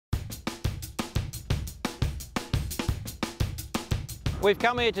We've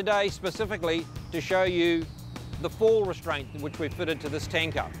come here today specifically to show you the fall restraint which we've fitted to this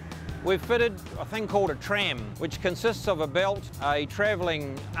tanker. We've fitted a thing called a TRAM, which consists of a belt, a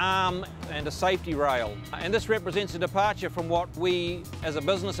travelling arm and a safety rail. And this represents a departure from what we as a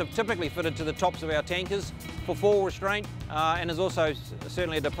business have typically fitted to the tops of our tankers for fall restraint, and is also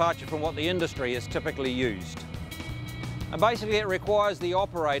certainly a departure from what the industry has typically used. And basically it requires the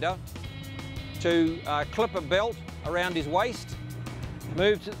operator to clip a belt around his waist,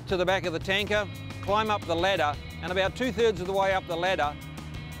 move to the back of the tanker, climb up the ladder, and about 2/3 of the way up the ladder,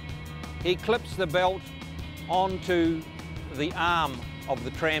 he clips the belt onto the arm of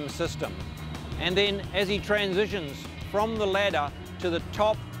the TRAM system. And then as he transitions from the ladder to the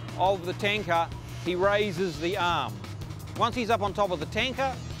top of the tanker, he raises the arm. Once he's up on top of the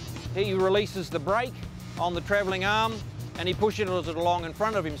tanker, he releases the brake on the travelling arm and he pushes it along in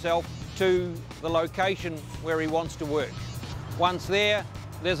front of himself to the location where he wants to work. Once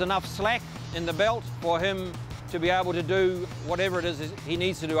there's enough slack in the belt for him to be able to do whatever it is he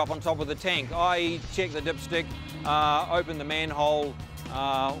needs to do up on top of the tank, i.e. check the dipstick, open the manhole,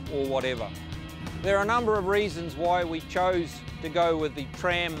 or whatever. There are a number of reasons why we chose to go with the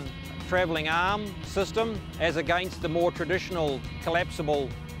TRAM travelling arm system as against the more traditional collapsible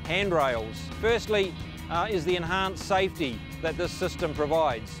handrails. Firstly is the enhanced safety that this system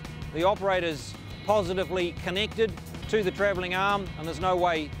provides. The operator's positively connected to the travelling arm and there's no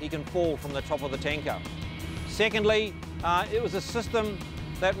way he can fall from the top of the tanker. Secondly, it was a system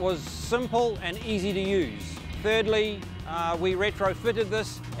that was simple and easy to use. Thirdly, we retrofitted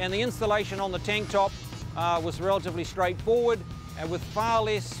this and the installation on the tank top was relatively straightforward and with far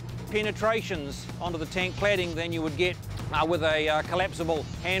less penetrations onto the tank cladding than you would get with a collapsible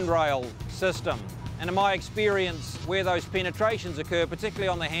handrail system. And in my experience, where those penetrations occur, particularly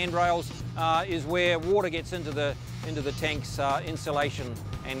on the handrails, is where water gets into the tank's insulation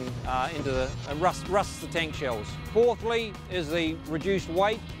and rusts the tank shells. Fourthly is the reduced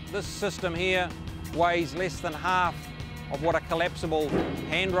weight. This system here weighs less than half of what a collapsible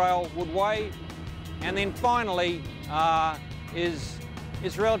handrail would weigh. And then finally is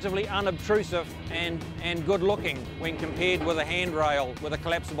relatively unobtrusive and good looking when compared with a handrail, with a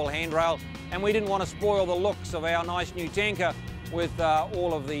collapsible handrail. And we didn't want to spoil the looks of our nice new tanker with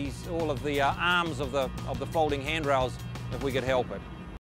all of the arms of the folding handrails if we could help it.